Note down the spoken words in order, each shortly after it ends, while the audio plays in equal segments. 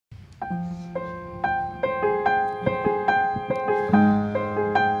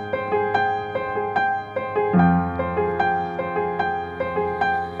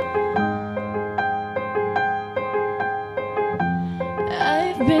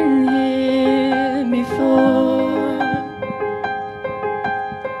I've been here before,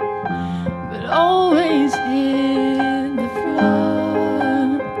 but always hit the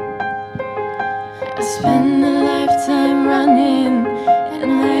floor. I spend a lifetime running,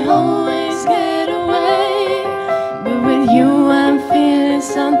 and I always get away. But with you I'm feeling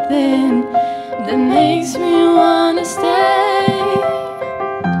something that makes me wanna stay.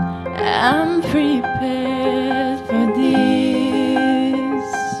 I'm prepared for this.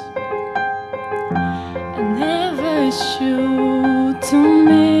 I never shoot to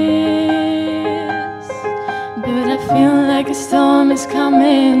miss, but I feel like a storm is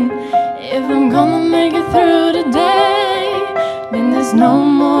coming. If I'm gonna make it through the day, then there's no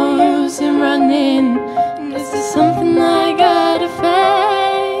more use in running. This is something I gotta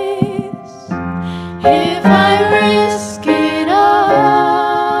face. If I risk it all,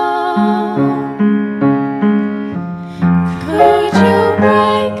 could you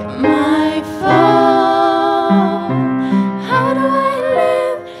break my fall? How do I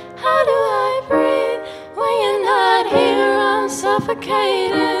live? How do I breathe? When you're not here, I'm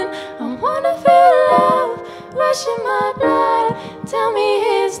suffocating. I wanna feel love rush in my blood. Tell me,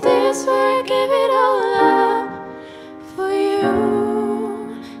 is this where I give it all up? For you,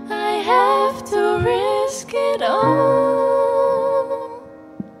 I have to risk it all.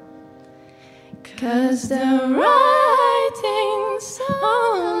 'Cause the writing's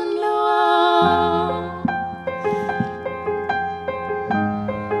on the wall.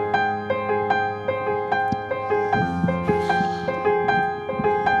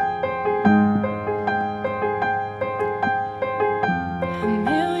 A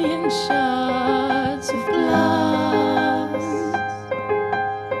million shots of glass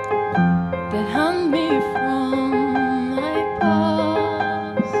that hung me from my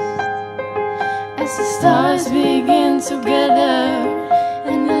past. As the stars begin to gather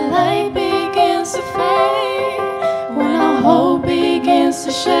and the light begins to fade, when our hope begins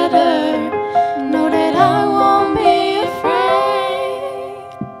to shatter, know that I won't be afraid.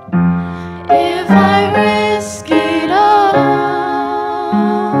 If I risk it all,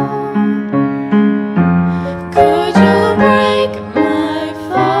 could you break my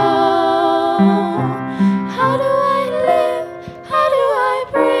fall? How do I live? How do I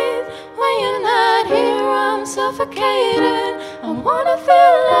breathe? When you're not here, I'm suffocating. I wanna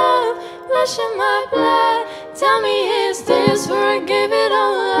feel love rush in my blood. Tell me, is this where I give it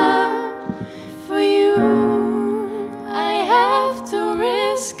all up? For you, I have to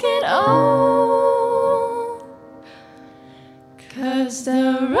risk it all. 'Cause the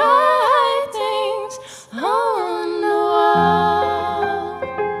writing's on the wall.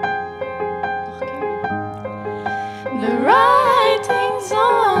 The writing's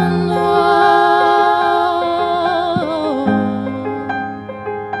on the wall.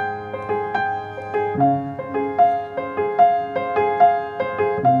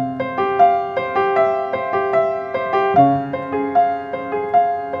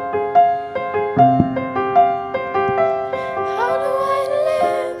 How do I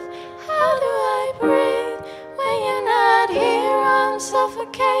live? How do I breathe? When you're not here, I'm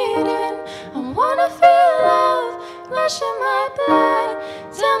suffocating. I wanna feel love rush in my blood.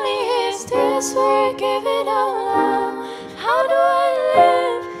 Tell me, is this where I give it all up? How do I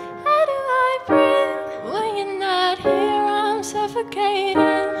live? How do I breathe? When you're not here, I'm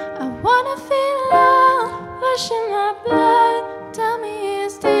suffocating. I wanna feel love rush in my blood. Tell me,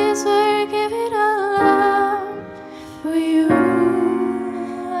 is this where I give it all up? For you,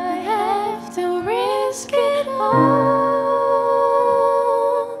 I have to risk it all.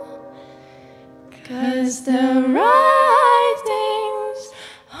 'Cause the right